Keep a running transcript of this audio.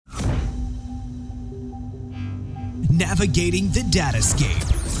Navigating the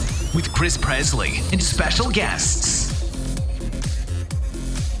Datascape with Chris Presley and special guests.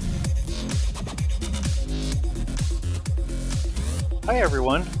 Hi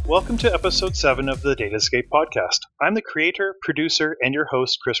everyone, welcome to episode 7 of the Datascape podcast. I'm the creator, producer, and your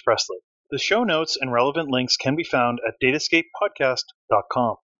host, Chris Presley. The show notes and relevant links can be found at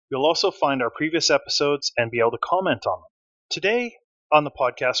datascapepodcast.com. You'll also find our previous episodes and be able to comment on them. Today on the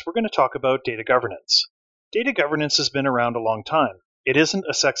podcast, we're going to talk about data governance. Data governance has been around a long time. It isn't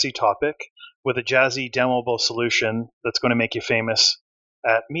a sexy topic with a jazzy demoable solution that's going to make you famous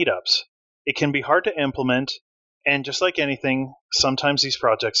at meetups. It can be hard to implement, and just like anything, sometimes these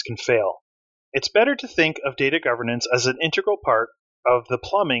projects can fail. It's better to think of data governance as an integral part of the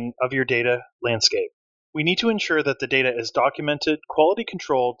plumbing of your data landscape. We need to ensure that the data is documented, quality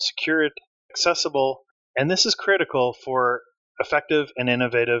controlled, secured, accessible, and this is critical for effective and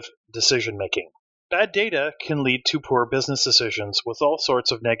innovative decision making. Bad data can lead to poor business decisions with all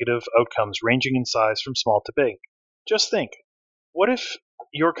sorts of negative outcomes ranging in size from small to big. Just think, what if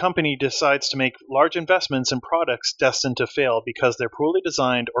your company decides to make large investments in products destined to fail because they're poorly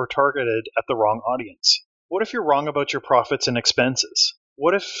designed or targeted at the wrong audience? What if you're wrong about your profits and expenses?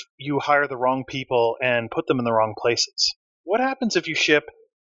 What if you hire the wrong people and put them in the wrong places? What happens if you ship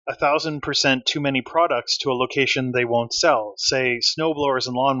 1,000% too many products to a location they won't sell, say snowblowers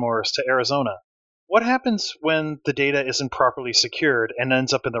and lawnmowers to Arizona? What happens when the data isn't properly secured and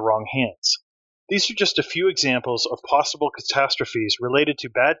ends up in the wrong hands? These are just a few examples of possible catastrophes related to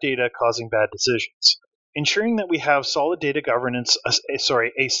bad data causing bad decisions. Ensuring that we have solid data governance,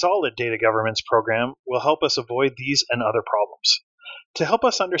 a solid data governance program will help us avoid these and other problems. To help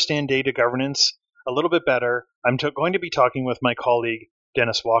us understand data governance a little bit better, I'm going to be talking with my colleague,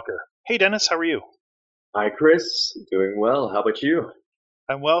 Dennis Walker. Hey, Dennis, how are you? Hi, Chris. Doing well. How about you?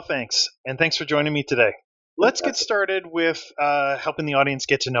 I'm well, thanks. And thanks for joining me today. Let's get started with helping the audience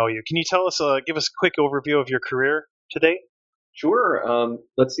get to know you. Can you give us a quick overview of your career today? Sure.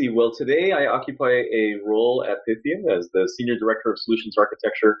 Let's see. Well, today I occupy a role at Pythium as the Senior Director of Solutions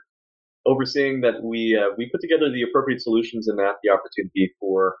Architecture, overseeing that we put together the appropriate solutions and map the opportunity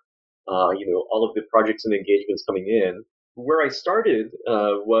for all of the projects and engagements coming in. Where I started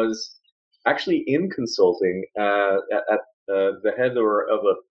was actually in consulting at the head of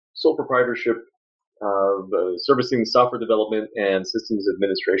a sole proprietorship servicing software development and systems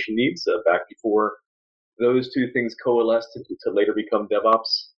administration needs back before those two things coalesced to later become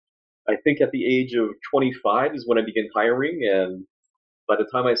DevOps. I think at the age of 25 is when I began hiring, and by the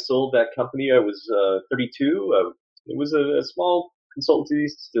time I sold that company, I was 32. It was a small consultancy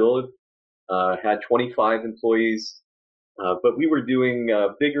still, had 25 employees, but we were doing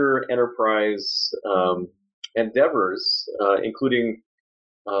bigger enterprise endeavors, including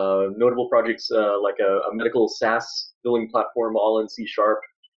notable projects like a medical SaaS billing platform all in C#,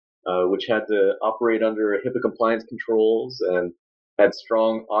 which had to operate under HIPAA compliance controls and had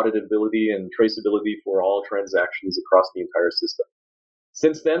strong auditability and traceability for all transactions across the entire system.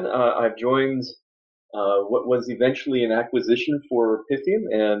 Since then, I've joined what was eventually an acquisition for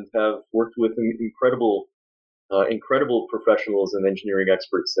Pythium and have worked with incredible professionals and engineering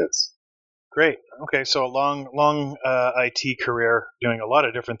experts since. Great. Okay, so a long IT career doing a lot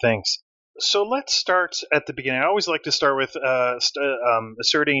of different things. So let's start at the beginning. I always like to start with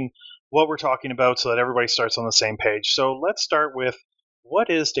asserting what we're talking about so that everybody starts on the same page. So let's start with, what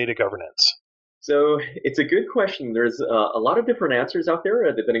is data governance? So it's a good question. There's a lot of different answers out there,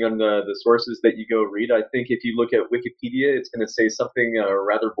 depending on the sources that you go read. I think if you look at Wikipedia, it's going to say something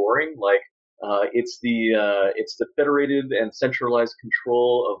rather boring, like it's the federated and centralized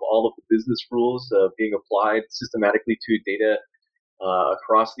control of all of the business rules being applied systematically to data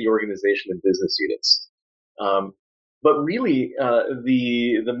across the organization and business units. But really,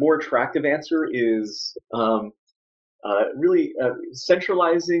 the more attractive answer is really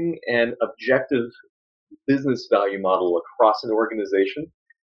centralizing an objective business value model across an organization,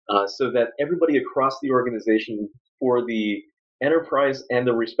 so that everybody across the organization, for the enterprise and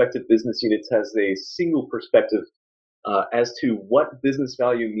the respective business units, has a single perspective as to what business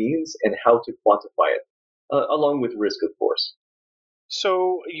value means and how to quantify it, along with risk, of course.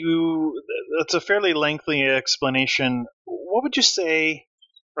 So that's a fairly lengthy explanation. What would you say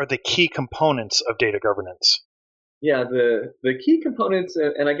are the key components of data governance? Yeah, the key components,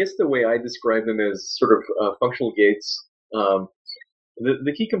 and I guess the way I describe them is sort of functional gates.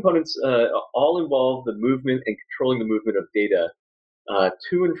 The key components all involve the movement and controlling the movement of data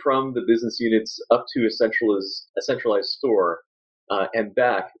to and from the business units up to a centralized store and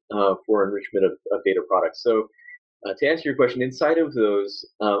back for enrichment of data products. So To answer your question, inside of those,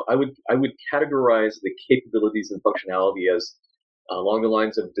 I would categorize the capabilities and functionality as along the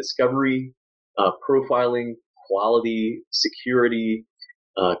lines of discovery, profiling, quality, security,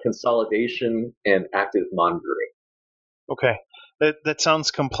 consolidation, and active monitoring. Okay, that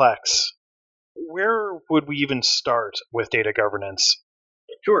sounds complex. Where would we even start with data governance?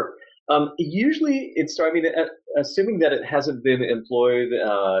 Sure. Usually, assuming that it hasn't been employed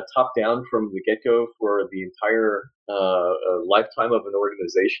top down from the get-go for the entire lifetime of an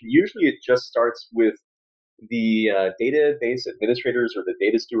organization, usually it just starts with the database administrators or the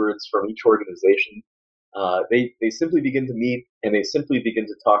data stewards from each organization. They simply begin to meet and they simply begin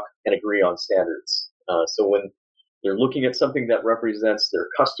to talk and agree on standards. So when they're looking at something that represents their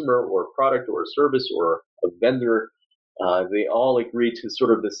customer or product or service or a vendor, they all agree to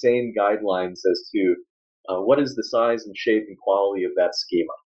sort of the same guidelines as to what is the size and shape and quality of that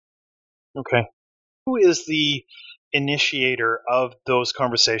schema. Okay. Who is the initiator of those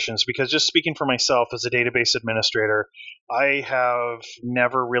conversations? Because just speaking for myself as a database administrator, I have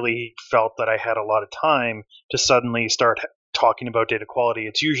never really felt that I had a lot of time to suddenly start talking about data quality.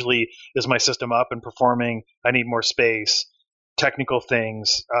 It's usually, is my system up and performing? I need more space. Technical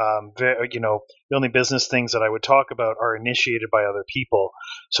things, the only business things that I would talk about are initiated by other people.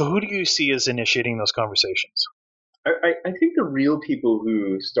 So who do you see as initiating those conversations? I think the real people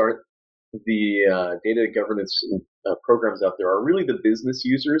who start the data governance programs out there are really the business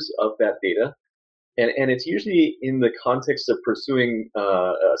users of that data. And it's usually in the context of pursuing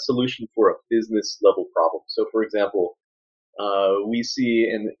a solution for a business level problem. So, for example, we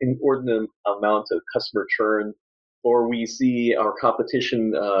see an inordinate amount of customer churn, or we see our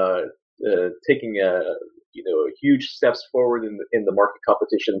competition taking huge steps forward in the market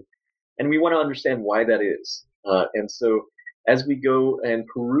competition, and we want to understand why that is. And so, as we go and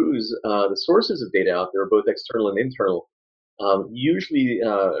peruse the sources of data out there, both external and internal, usually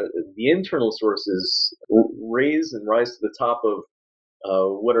the internal sources rise to the top of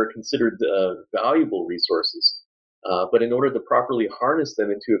what are considered valuable resources. But in order to properly harness them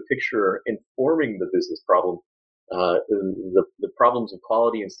into a picture informing the business problem, the problems of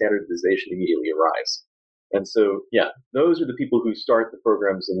quality and standardization immediately arise. And so, yeah, those are the people who start the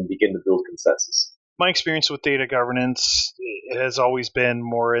programs and begin to build consensus. My experience with data governance has always been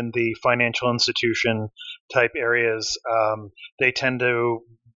more in the financial institution type areas. They tend to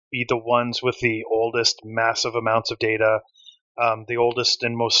be the ones with the oldest massive amounts of data, the oldest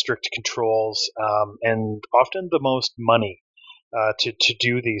and most strict controls, and often the most money to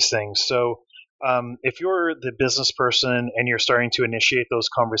do these things. So if you're the business person and you're starting to initiate those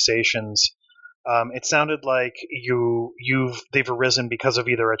conversations, it sounded like they've arisen because of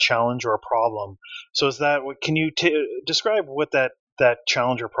either a challenge or a problem. So is that, can you describe what that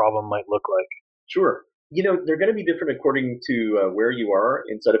challenge or problem might look like? Sure. They're going to be different according to where you are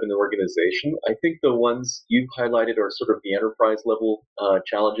inside of an organization. I think the ones you've highlighted are sort of the enterprise level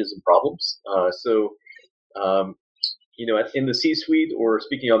challenges and problems. In the C-suite or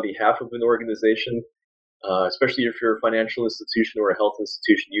speaking on behalf of an organization, especially if you're a financial institution or a health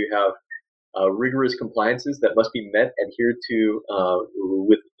institution, you have rigorous compliances that must be met, adhered to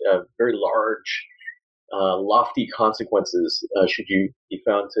with very large, lofty consequences should you be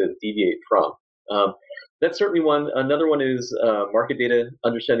found to deviate from. That's certainly one. Another one is market data,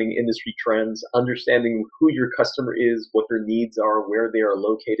 understanding industry trends, understanding who your customer is, what their needs are, where they are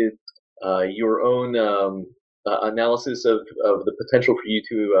located, your own analysis of the potential for you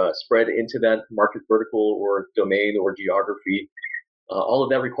to spread into that market vertical or domain or geography. All of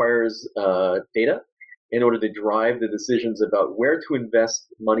that requires data in order to drive the decisions about where to invest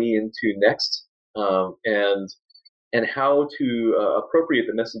money into next, and how to appropriate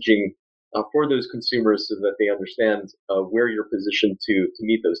the messaging for those consumers so that they understand where you're positioned to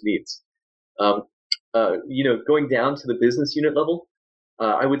meet those needs. Going down to the business unit level,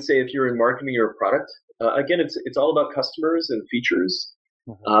 I would say if you're in marketing or product, again, it's all about customers and features,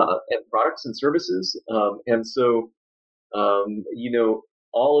 and products and services, and so.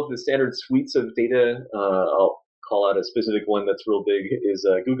 All of the standard suites of data, I'll call out a specific one that's real big, is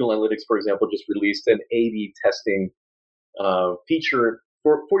Google Analytics, for example, just released an A/B testing feature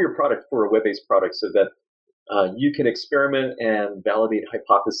for your product, for a web-based product, so that you can experiment and validate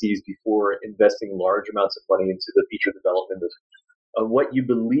hypotheses before investing large amounts of money into the feature development of what you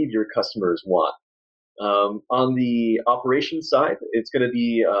believe your customers want. On the operations side, it's going to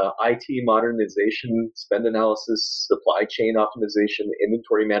be IT modernization, spend analysis, supply chain optimization,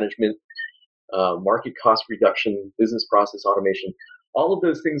 inventory management, market cost reduction, business process automation. All of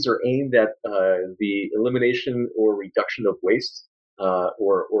those things are aimed at the elimination or reduction of waste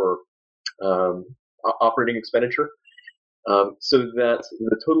or operating expenditure. so that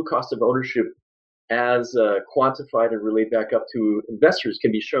the total cost of ownership as quantified and relayed back up to investors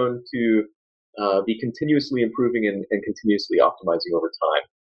can be shown to be continuously improving and continuously optimizing over time.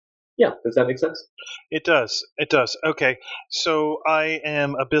 Yeah, does that make sense? It does. It does. Okay. So I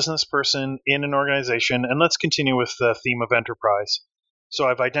am a business person in an organization, and let's continue with the theme of enterprise. So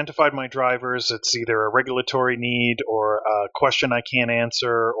I've identified my drivers. It's either a regulatory need or a question I can't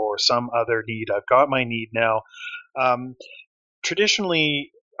answer or some other need. I've got my need now.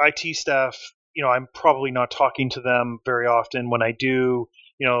 Traditionally, IT staff, I'm probably not talking to them very often. When I do,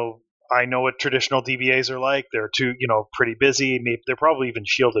 I know what traditional DBAs are like. They're too, pretty busy. Maybe they're probably even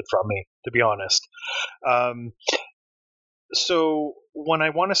shielded from me, to be honest. So when I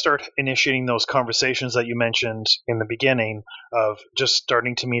want to start initiating those conversations that you mentioned in the beginning of just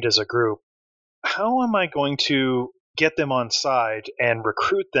starting to meet as a group, how am I going to get them on side and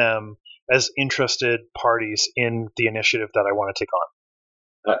recruit them as interested parties in the initiative that I want to take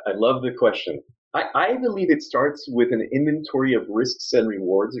on? I love the question. I believe it starts with an inventory of risks and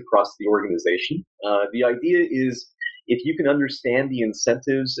rewards across the organization. The idea is if you can understand the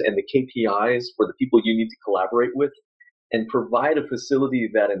incentives and the KPIs for the people you need to collaborate with and provide a facility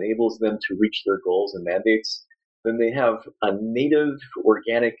that enables them to reach their goals and mandates, then they have a native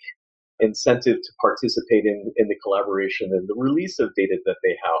organic incentive to participate in the collaboration and the release of data that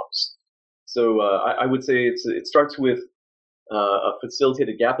they house. So I would say it starts with a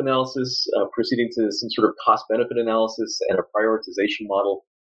facilitated gap analysis, proceeding to some sort of cost-benefit analysis and a prioritization model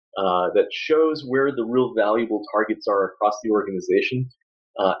that shows where the real valuable targets are across the organization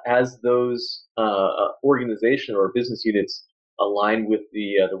as those organization or business units align with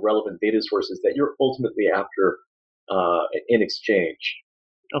the relevant data sources that you're ultimately after in exchange.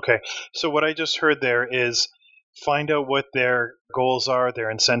 Okay, so what I just heard there is find out what their goals are, their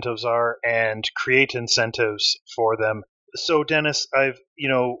incentives are, and create incentives for them. So Dennis,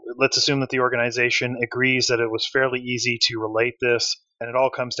 let's assume that the organization agrees that it was fairly easy to relate this, and it all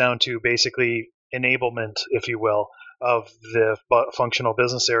comes down to basically enablement, if you will, of the functional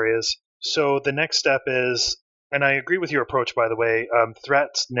business areas. So the next step is, and I agree with your approach, by the way,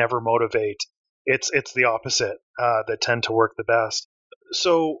 threats never motivate. It's the opposite that tend to work the best.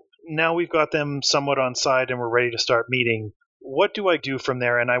 So now we've got them somewhat on side and we're ready to start meeting. What do I do from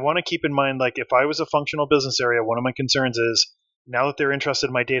there? And I want to keep in mind, like, if I was a functional business area, one of my concerns is now that they're interested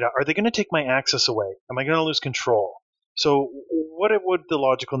in my data, are they going to take my access away? Am I going to lose control? So what would the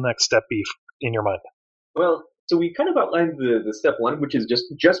logical next step be in your mind? Well, so we kind of outlined the step one, which is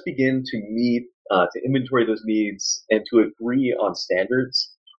just begin to meet, to inventory those needs and to agree on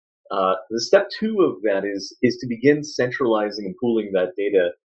standards. The step two of that is to begin centralizing and pooling that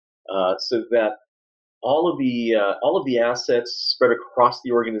data so that all of the assets spread across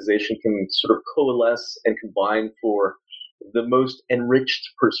the organization can sort of coalesce and combine for the most enriched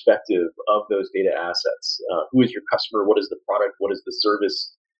perspective of those data assets. Who is your customer? What is the product? What is the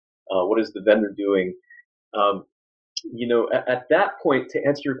service? What is the vendor doing? At that point, to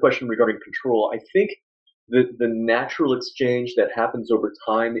answer your question regarding control, I think the natural exchange that happens over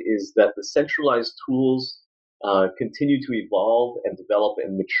time is that the centralized tools continue to evolve and develop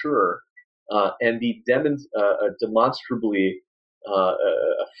and mature and be demonstrably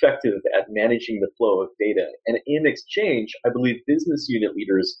effective at managing the flow of data. And in exchange, I believe business unit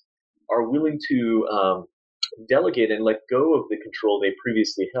leaders are willing to delegate and let go of the control they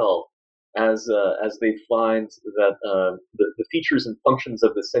previously held as they find that the features and functions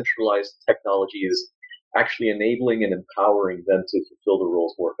of the centralized technology is actually enabling and empowering them to fulfill the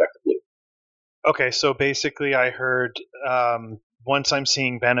roles more effectively. Okay, so basically I heard once I'm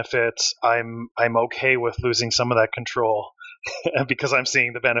seeing benefits, I'm okay with losing some of that control because I'm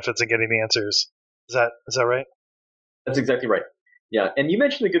seeing the benefits and getting the answers. Is that right? That's exactly right. Yeah, and you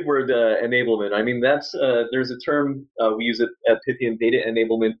mentioned a good word, enablement. I mean, that's there's a term we use at Pythium, data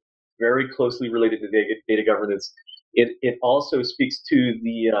enablement, very closely related to data governance. It also speaks to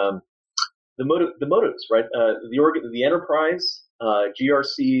the motives, right? The enterprise,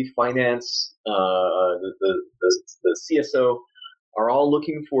 GRC, finance, the CSO are all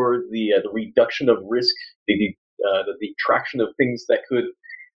looking for the reduction of risk, the detraction of things that could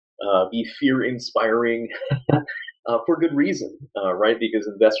be fear-inspiring for good reason, right? Because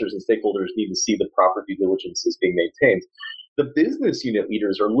investors and stakeholders need to see the proper due diligence is being maintained. The business unit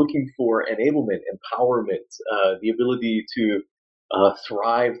leaders are looking for enablement, empowerment, the ability to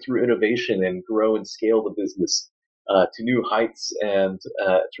thrive through innovation and grow and scale the business to new heights and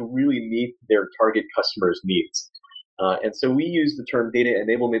to really meet their target customers' needs. And so we use the term data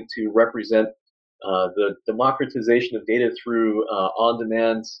enablement to represent the democratization of data through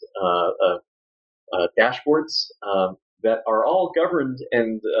on-demand dashboards that are all governed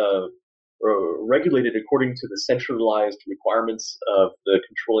and regulated according to the centralized requirements of the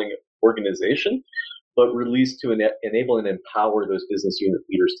controlling organization, but released to enable and empower those business unit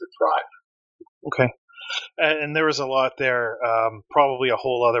leaders to thrive. Okay. And there was a lot there, probably a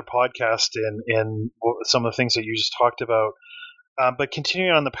whole other podcast in some of the things that you just talked about. But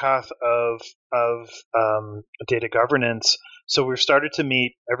continuing on the path of data governance, so we've started to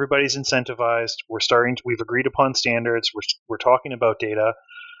meet. Everybody's incentivized. We've agreed upon standards. We're talking about data.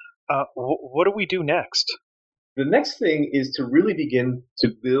 What do we do next? The next thing is to really begin to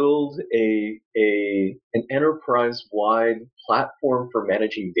build an enterprise-wide platform for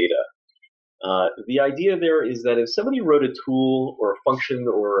managing data. The idea there is that if somebody wrote a tool or a function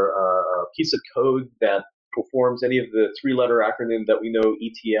or a piece of code that performs any of the three-letter acronym that we know,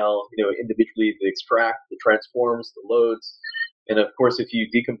 ETL, individually, the extract, the transforms, the loads, and of course, if you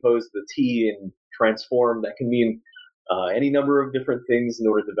decompose the T in transform, that can mean any number of different things in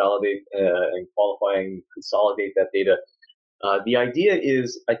order to validate and qualify and consolidate that data. The idea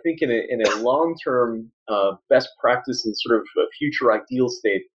is, I think, in a long-term best practice and sort of a future ideal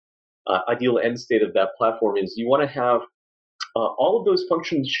end state of that platform is you want to have all of those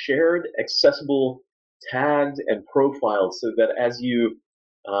functions shared, accessible, tagged, and profiled so that as you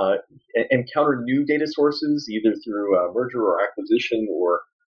encounter new data sources, either through merger or acquisition or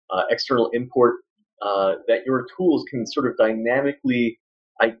external import, that your tools can sort of dynamically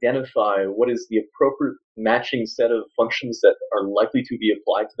identify what is the appropriate matching set of functions that are likely to be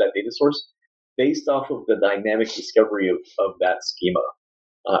applied to that data source based off of the dynamic discovery of that schema.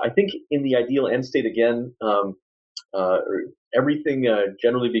 I think in the ideal end state, again, everything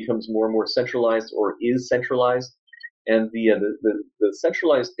generally becomes more and more centralized or is centralized. And the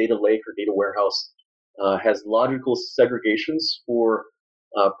centralized data lake or data warehouse has logical segregations for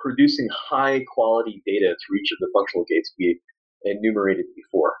producing high quality data through each of the functional gates we enumerated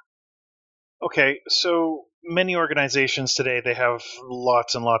before. Okay, so many organizations today, they have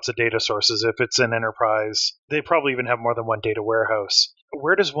lots and lots of data sources. If it's an enterprise, they probably even have more than one data warehouse.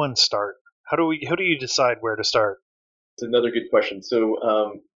 Where does one start? How do you decide where to start? It's another good question. So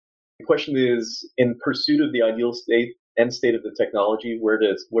the question is, in pursuit of the ideal end state of the technology, where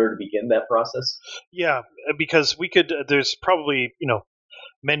to begin that process? Yeah, because there's probably,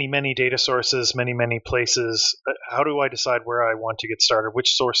 many data sources, many places. How do I decide where I want to get started?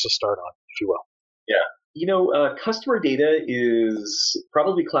 Which source to start on, if you will? Yeah. Customer data is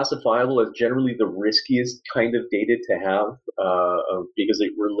probably classifiable as generally the riskiest kind of data to have because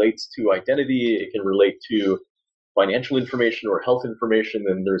it relates to identity. It can relate to financial information or health information,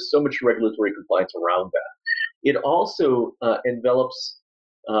 and there's so much regulatory compliance around that. It also envelops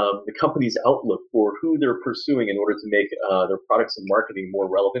the company's outlook for who they're pursuing in order to make their products and marketing more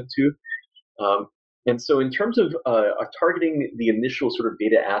relevant to. And so in terms of targeting the initial sort of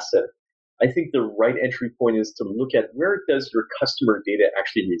data asset, I think the right entry point is to look at where does your customer data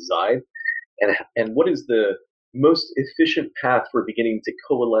actually reside and what is the most efficient path for beginning to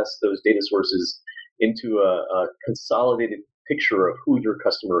coalesce those data sources into a consolidated picture of who your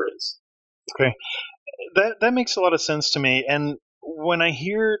customer is. Okay. That makes a lot of sense to me. And when I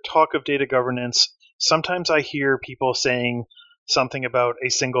hear talk of data governance, sometimes I hear people saying something about a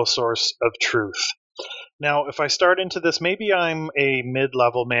single source of truth. Now, if I start into this, maybe I'm a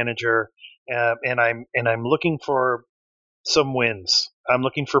mid-level manager and I'm looking for some wins. I'm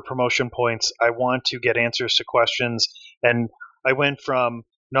looking for promotion points. I want to get answers to questions. And I went from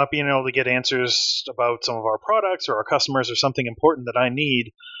not being able to get answers about some of our products or our customers or something important that I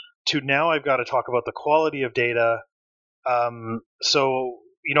need to now I've got to talk about the quality of data. So,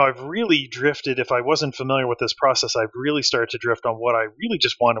 I've really drifted. If I wasn't familiar with this process, I've really started to drift on what I really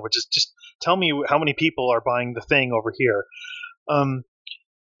just wanted, which is just tell me how many people are buying the thing over here.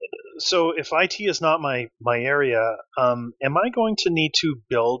 So if IT is not my area, am I going to need to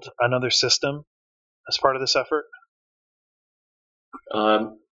build another system as part of this effort?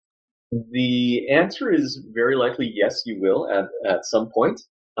 The answer is very likely yes, you will at some point.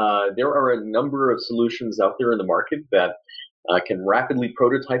 There are a number of solutions out there in the market that can rapidly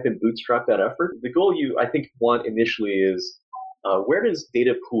prototype and bootstrap that effort. The goal you, I think, want initially is where does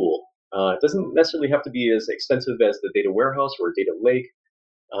data pool? It doesn't necessarily have to be as extensive as the data warehouse or data lake,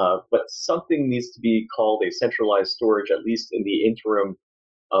 but something needs to be called a centralized storage, at least in the interim,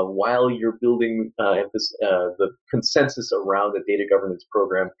 while you're building the consensus around the data governance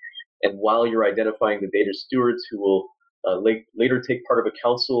program, and while you're identifying the data stewards who will later take part of a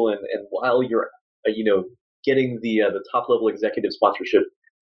council, and while you're getting the top level executive sponsorship,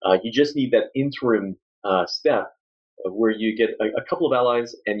 you just need that interim step where you get a couple of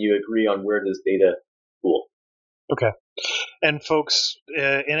allies and you agree on where this data pool. Okay. And folks,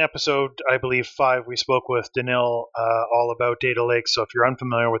 in episode, I believe 5, we spoke with Danil all about data lakes. So if you're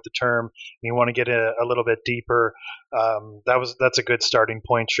unfamiliar with the term and you want to get a little bit deeper, that's a good starting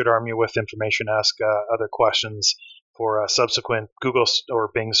point. Should arm you with information. Ask other questions for subsequent Google or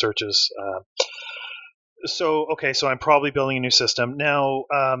Bing searches. So I'm probably building a new system now.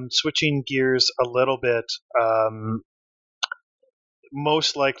 Switching gears a little bit.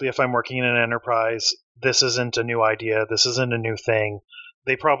 Most likely, if I'm working in an enterprise, this isn't a new idea. This isn't a new thing.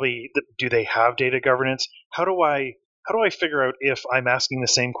 Do they have data governance? How do I figure out if I'm asking the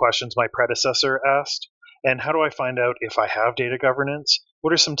same questions my predecessor asked? And how do I find out if I have data governance?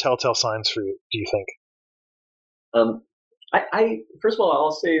 What are some telltale signs for you, do you think? First of all,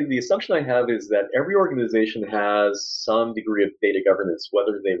 I'll say the assumption I have is that every organization has some degree of data governance,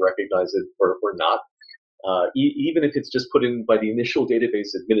 whether they recognize it or not. Even if it's just put in by the initial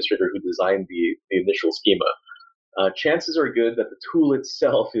database administrator who designed the initial schema. Chances are good that the tool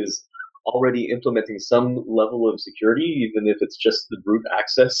itself is already implementing some level of security, even if it's just the root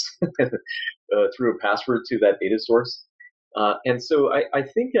access through a password to that data source. And so I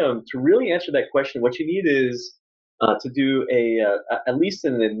think to really answer that question, what you need is to do at least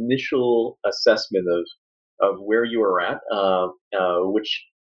an initial assessment of where you are at, which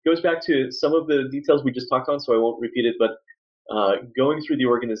goes back to some of the details we just talked on, so I won't repeat it, but going through the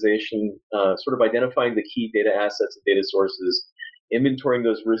organization, sort of identifying the key data assets and data sources, inventorying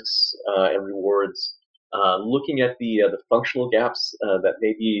those risks and rewards, looking at the functional gaps that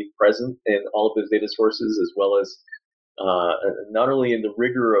may be present in all of those data sources, as well as not only in the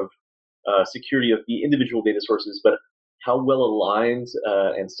rigor of security of the individual data sources, but how well aligned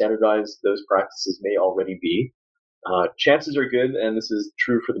and standardized those practices may already be. Chances are good, and this is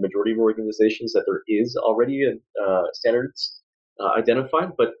true for the majority of organizations, that there is already standards identified,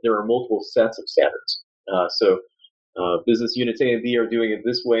 but there are multiple sets of standards. So business units A and B are doing it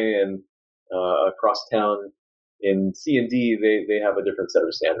this way, and across town in C and D, they have a different set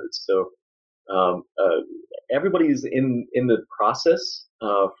of standards. So everybody's in the process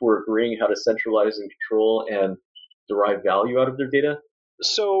for agreeing how to centralize and control and derive value out of their data.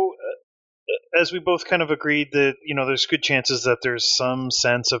 So as we both kind of agreed that, there's good chances that there's some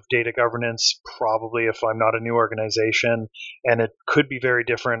sense of data governance, probably if I'm not a new organization, and it could be very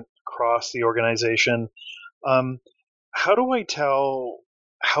different across the organization. How do I tell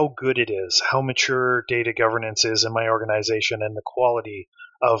how good it is, how mature data governance is in my organization, and the quality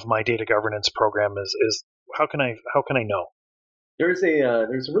of my data governance program is how can I know? There's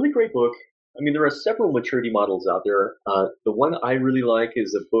a really great book. I mean, there are several maturity models out there. The one I really like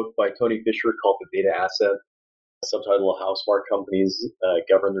is a book by Tony Fisher called The Data Asset, subtitle How Smart Companies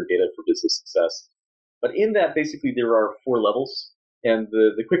Govern Their Data for Business Success. But in that, basically, there are 4 levels. And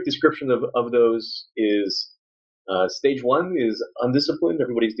the quick description of those is stage 1 is undisciplined.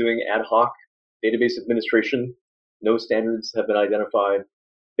 Everybody's doing ad hoc database administration. No standards have been identified.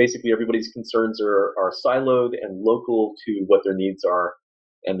 Basically, everybody's concerns are siloed and local to what their needs are,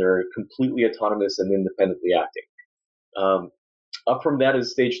 and they're completely autonomous and independently acting. Up from that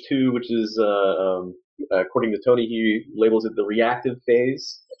is stage 2, which is, according to Tony, he labels it the reactive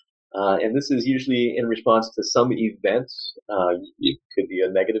phase. And this is usually in response to some event. It could be a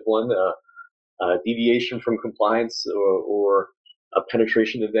negative one, deviation from compliance, or a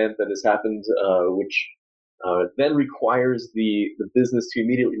penetration event that has happened, which then requires the business to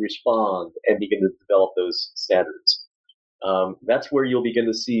immediately respond and begin to develop those standards. That's where you'll begin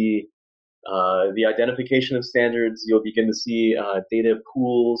to see the identification of standards. You'll begin to see data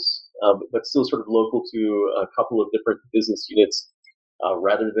pools, but still sort of local to a couple of different business units,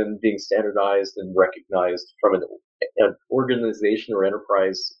 rather than being standardized and recognized from an organization or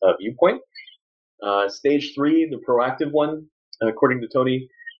enterprise viewpoint. Stage 3, the proactive one, according to Tony,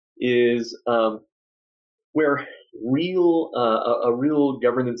 is where a real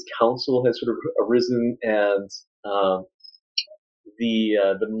governance council has sort of arisen, and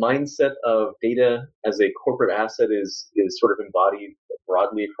the mindset of data as a corporate asset is sort of embodied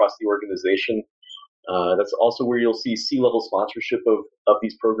broadly across the organization. That's also where you'll see C-level sponsorship of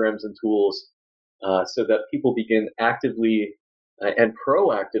these programs and tools, so that people begin actively and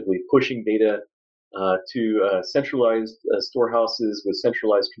proactively pushing data to centralized storehouses with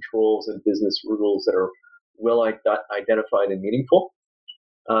centralized controls and business rules that are well identified and meaningful.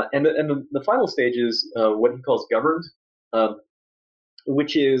 And the final stage is what he calls governed,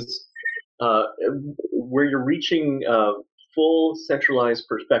 which is where you're reaching full centralized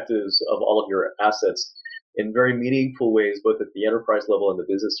perspectives of all of your assets in very meaningful ways, both at the enterprise level and the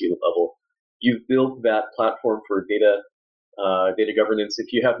business unit level. You've built that platform for data governance.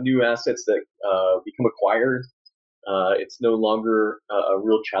 If you have new assets that become acquired, It's no longer a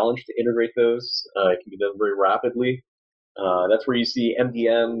real challenge to integrate those. It can be done very rapidly. That's where you see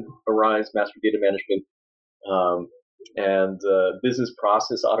MDM arise, master data management, and business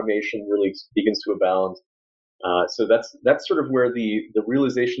process automation really begins to abound. So that's sort of where the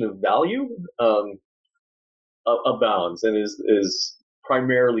realization of value abounds and is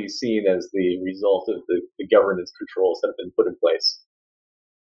primarily seen as the result of the governance controls that have been put in place.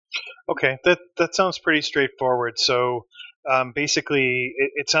 Okay, that sounds pretty straightforward. So basically,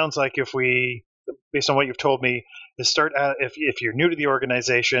 it sounds like if we, based on what you've told me, is start at, if you're new to the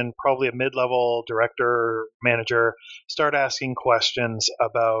organization, probably a mid-level director, manager, start asking questions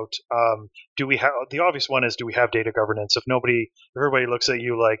about do we have, the obvious one is, do we have data governance? If everybody looks at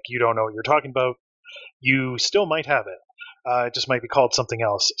you like you don't know what you're talking about, you still might have it. It just might be called something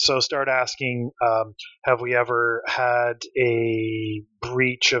else. So start asking, have we ever had a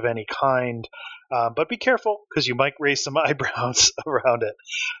breach of any kind? But be careful, because you might raise some eyebrows around it.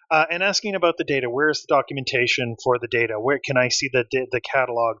 And asking about the data. Where is the documentation for the data? Where can I see the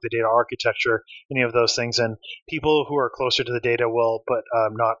catalog, the data architecture, any of those things? And people who are closer to the data will, but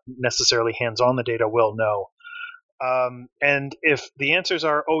not necessarily hands-on the data, will know. And if the answers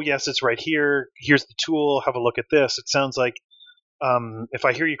are, oh, yes, it's right here, here's the tool, have a look at this, it sounds like, if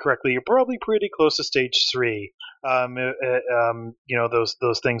I hear you correctly, you're probably pretty close to stage 3.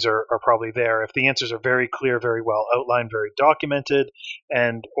 Those things are probably there. If the answers are very clear, very well outlined, very documented,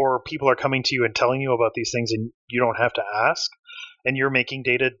 or people are coming to you and telling you about these things and you don't have to ask, and you're making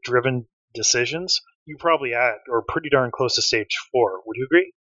data-driven decisions, you're probably at or pretty darn close to stage 4. Would you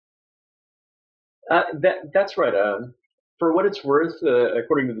agree? That's right. For what it's worth,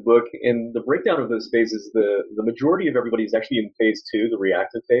 according to the book, in the breakdown of those phases, the majority of everybody is actually in phase 2, the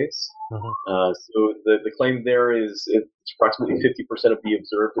reactive phase. So the claim there is it's approximately 50% of the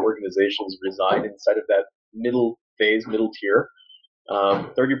observed organizations reside inside of that middle phase, middle tier.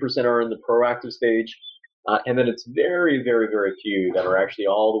 30% are in the proactive stage. And then it's very, very, very few that are actually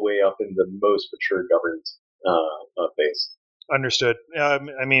all the way up in the most mature governance phase. Understood.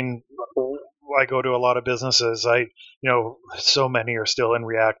 I mean, I go to a lot of businesses. So many are still in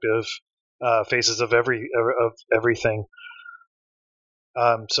reactive phases of everything.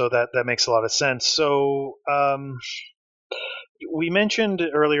 So that makes a lot of sense. So we mentioned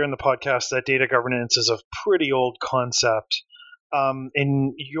earlier in the podcast that data governance is a pretty old concept.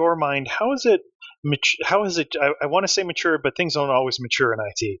 In your mind, how is it? I want to say mature, but things don't always mature in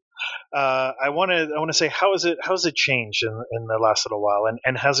IT. I want to say, how has it changed in the last little while,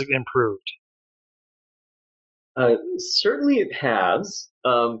 and has it improved? Certainly it has.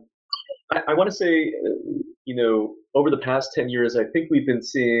 I want to say, over the past 10 years, I think we've been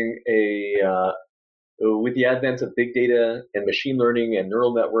seeing with the advent of big data and machine learning and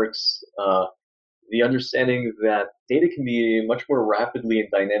neural networks, the understanding that data can be much more rapidly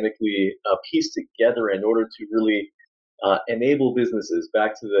and dynamically pieced together in order to really enable businesses.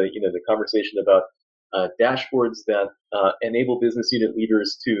 Back to the conversation about dashboards that enable business unit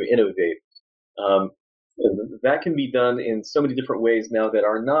leaders to innovate. That can be done in so many different ways now that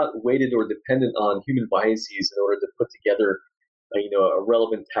are not weighted or dependent on human biases in order to put together, a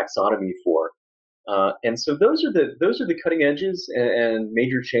relevant taxonomy for. And so those are the cutting edges and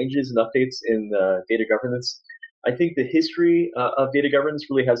major changes and updates in data governance. I think the history of data governance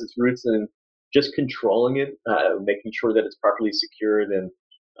really has its roots in just controlling it, making sure that it's properly secured and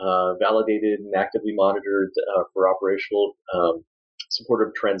validated and actively monitored for operational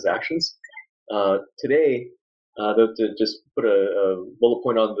supportive transactions. Today, to just put a bullet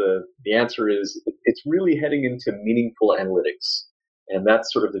point on the answer is it's really heading into meaningful analytics, and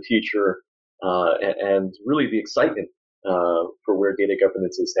that's sort of the future and really the excitement for where data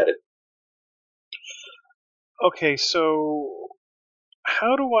governance is headed. Okay, so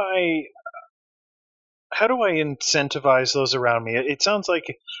how do I incentivize those around me? It sounds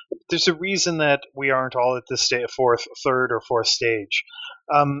like there's a reason that we aren't all at this third or fourth stage.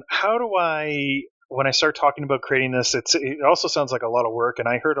 How do I, when I start talking about creating this, it also sounds like a lot of work, and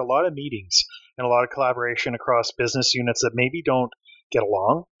I heard a lot of meetings and a lot of collaboration across business units that maybe don't get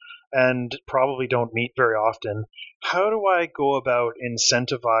along and probably don't meet very often. How do I go about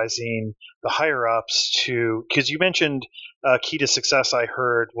incentivizing the higher ups to, because you mentioned key to success, I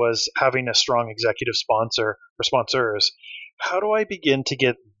heard, was having a strong executive sponsor or sponsors. How do I begin to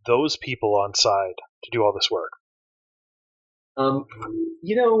get those people on side to do all this work?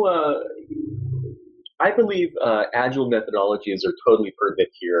 I believe agile methodologies are totally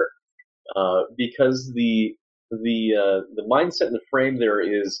perfect here because the mindset and the frame there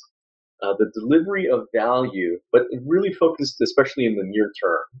is the delivery of value, but really focused especially in the near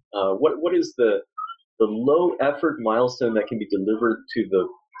term. What is the low effort milestone that can be delivered to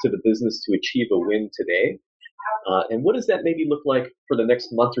the business to achieve a win today, and what does that maybe look like for the next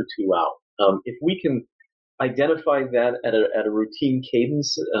month or two out? If we can identify that at a routine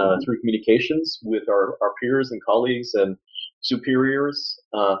cadence through communications with our peers and colleagues and superiors,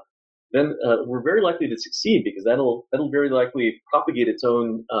 then we're very likely to succeed, because that'll very likely propagate its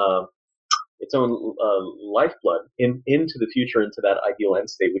own lifeblood into the future, into that ideal end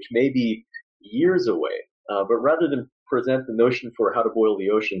state, which may be years away. But rather than present the notion for how to boil the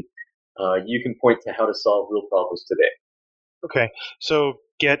ocean, you can point to how to solve real problems today. Okay, so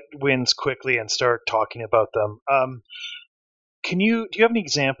get wins quickly and start talking about them. Do you have any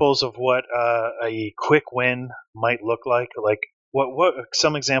examples of what a quick win might look like? Like what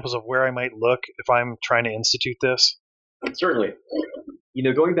some examples of where I might look if I'm trying to institute this? Certainly.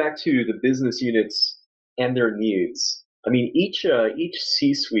 Going back to the business units and their needs, I mean, each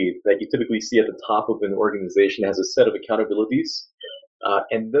C-suite that you typically see at the top of an organization has a set of accountabilities,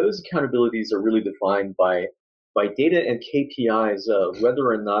 and those accountabilities are really defined by data and KPIs, whether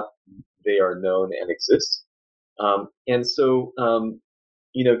or not they are known and exist. And so,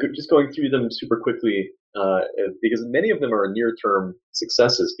 just going through them super quickly, because many of them are near-term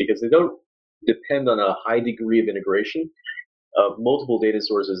successes, because they don't depend on a high degree of integration of multiple data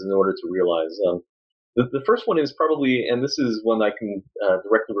sources in order to realize. The first one is probably, and this is one I can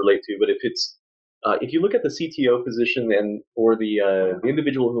directly relate to, but if you look at the CTO position or the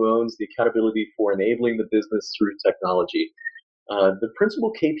individual who owns the accountability for enabling the business through technology, the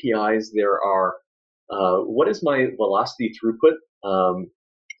principal KPIs there are, what is my velocity throughput?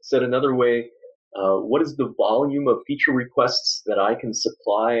 Said another way, what is the volume of feature requests that I can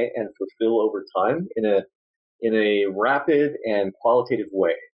supply and fulfill over time in a rapid and qualitative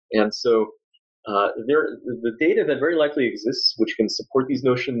way? And so the data that very likely exists, which can support these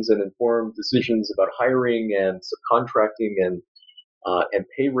notions and inform decisions about hiring and subcontracting and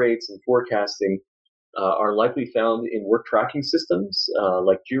pay rates and forecasting, are likely found in work tracking systems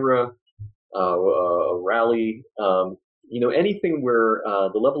like Jira, Rally, anything where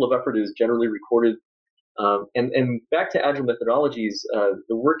the level of effort is generally recorded. And back to agile methodologies,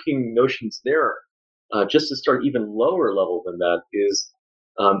 the working notions there, just to start even lower level than that, is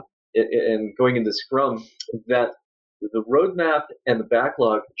and going into Scrum, that the roadmap and the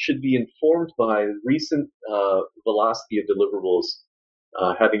backlog should be informed by recent velocity of deliverables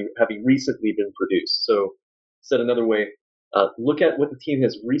having recently been produced. So, said another way, look at what the team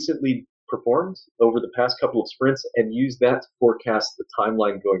has recently performed over the past couple of sprints and use that to forecast the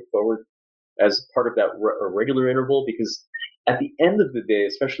timeline going forward as part of that regular interval, because at the end of the day,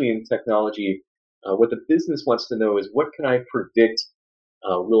 especially in technology, what the business wants to know is, what can I predict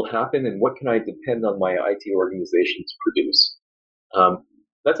will happen, and what can I depend on my IT organization to produce?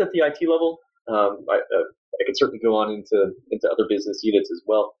 That's at the IT level. I could certainly go on into other business units as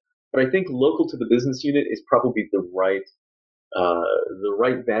well, but I think local to the business unit is probably the right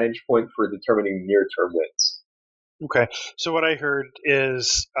vantage point for determining near-term wins. Okay, so what I heard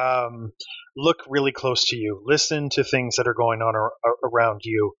is look really close to you. Listen to things that are going on around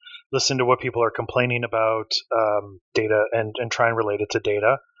you. Listen to what people are complaining about data and try and relate it to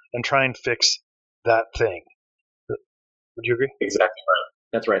data and try and fix that thing. Would you agree? Exactly right.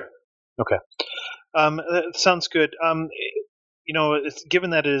 That's right. Okay. That sounds good. Given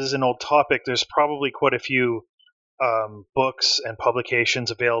that it is an old topic, there's probably quite a few books and publications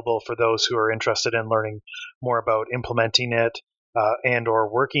available for those who are interested in learning more about implementing it and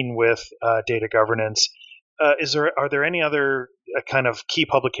or working with data governance. Are there any other kind of key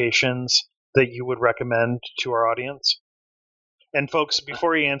publications that you would recommend to our audience? And folks,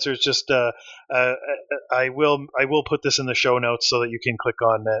 before he answers, just I will put this in the show notes so that you can click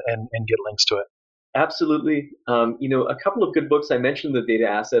on and get links to it. Absolutely. A couple of good books. I mentioned The Data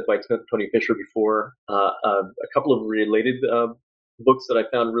Asset by Tony Fisher before. A couple of related books that I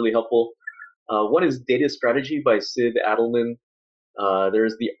found really helpful. One is Data Strategy by Sid Adelman.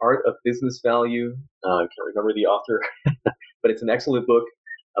 There's The Art of Business Value. I can't remember the author, but it's an excellent book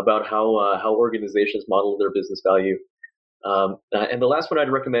about how organizations model their business value. And the last one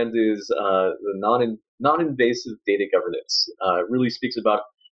I'd recommend is the non-invasive data governance. It really speaks about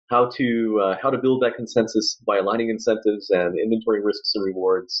how to build that consensus by aligning incentives and inventory risks and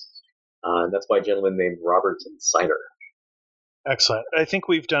rewards. And that's by a gentleman named Robert Siner. Excellent. I think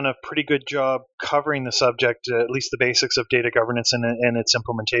we've done a pretty good job covering the subject, at least the basics of data governance and its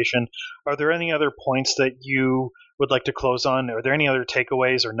implementation. Are there any other points that you would like to close on? Are there any other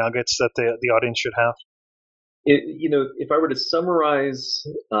takeaways or nuggets that the audience should have? If I were to summarize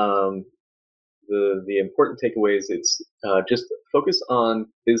the important takeaways, it's just focus on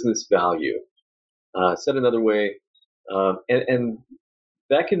business value. Said another way, and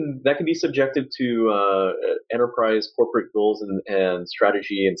that can be subjective to enterprise corporate goals and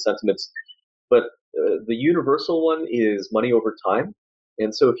strategy and sentiments. But the universal one is money over time.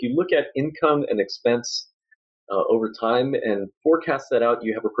 And so if you look at income and expense over time and forecast that out,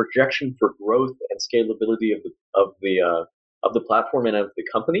 you have a projection for growth and scalability of the platform and of the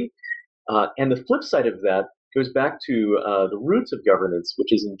company. And the flip side of that goes back to the roots of governance,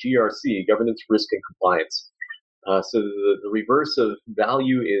 which is in GRC, governance, risk, and compliance. So the reverse of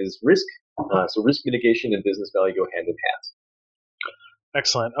value is risk. So risk mitigation and business value go hand in hand.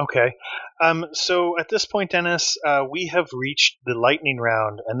 Excellent. Okay. So at this point, Dennis, we have reached the lightning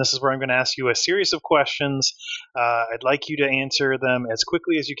round, and this is where I'm going to ask you a series of questions. I'd like you to answer them as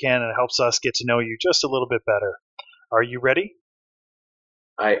quickly as you can, and it helps us get to know you just a little bit better. Are you ready?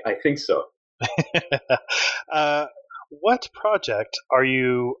 I think so. What project are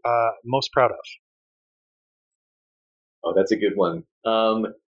you most proud of? Oh, that's a good one.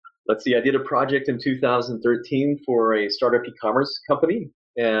 Let's see. I did a project in 2013 for a startup e-commerce company,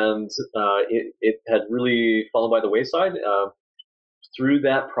 and it had really fallen by the wayside. Through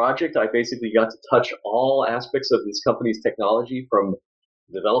that project, I basically got to touch all aspects of this company's technology, from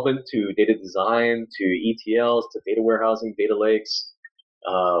development to data design to ETLs to data warehousing, data lakes,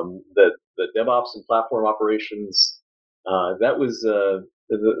 the DevOps and platform operations. That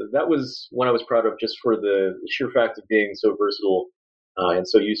was one I was proud of, just for the sheer fact of being so versatile and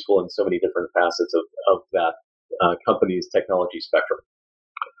so useful in so many different facets of that company's technology spectrum.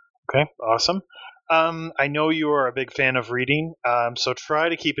 Okay, awesome. I know you are a big fan of reading, so try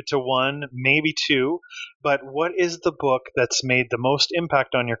to keep it to one, maybe two. But what is the book that's made the most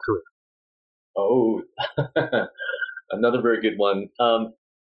impact on your career? Oh, another very good one.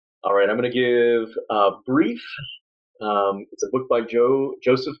 All right, I'm going to give Brief. It's a book by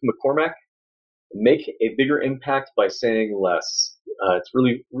Joseph McCormack. Make a bigger impact by saying less. It's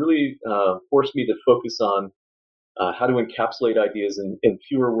really forced me to focus on how to encapsulate ideas in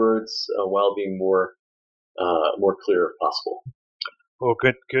fewer words while being more clear if possible. Oh,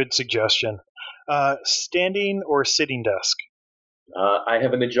 good suggestion. Standing or sitting desk? I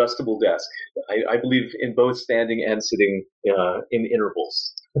have an adjustable desk. I believe in both standing and sitting in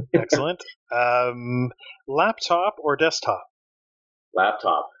intervals. Excellent. Laptop or desktop?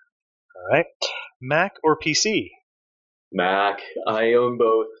 Laptop. All right. Mac or PC? Mac. I own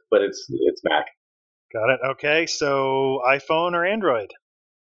both, but it's Mac. Got it. Okay. So iPhone or Android?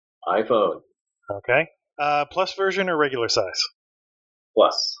 iPhone. Okay. Plus version or regular size?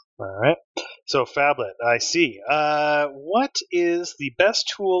 Plus. All right. So phablet. I see. What is the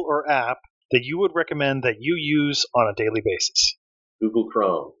best tool or app that you would recommend that you use on a daily basis? Google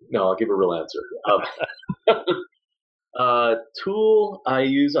Chrome. No, I'll give a real answer. Tool I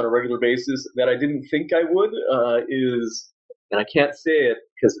use on a regular basis that I didn't think I would is, and I can't say it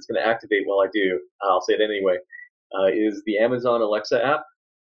because it's going to activate while I do, I'll say it anyway, is the Amazon Alexa app,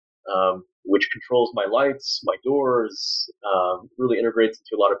 which controls my lights, my doors, really integrates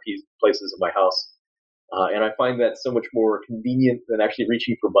into a lot of places of my house. And I find that so much more convenient than actually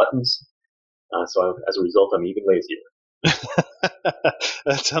reaching for buttons. So as a result, I'm even lazier.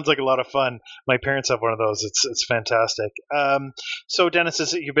 That sounds like a lot of fun. My parents have one of those. It's fantastic. So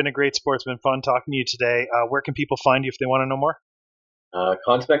Dennis, you've been a great sportsman. Fun talking to you today. Where can people find you if they want to know more?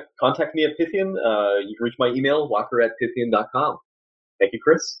 Contact me at Pythian. You can reach my email, walker@pythian.com. Thank you,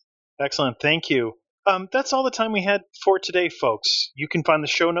 Chris. Excellent. Thank you. That's all the time we had for today, folks. You can find the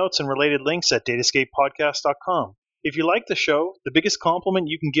show notes and related links at datascapepodcast.com. If you like the show, the biggest compliment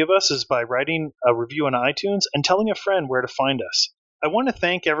you can give us is by writing a review on iTunes and telling a friend where to find us. I want to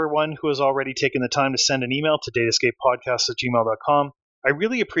thank everyone who has already taken the time to send an email to datascapepodcast@gmail.com. I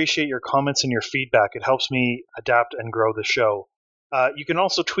really appreciate your comments and your feedback. It helps me adapt and grow the show. You can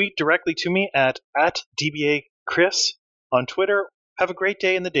also tweet directly to me at DBAChris on Twitter. Have a great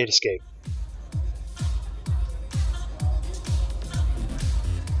day in the Datascape.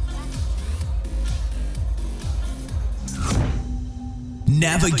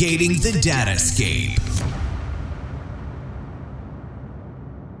 Navigating the Datascape.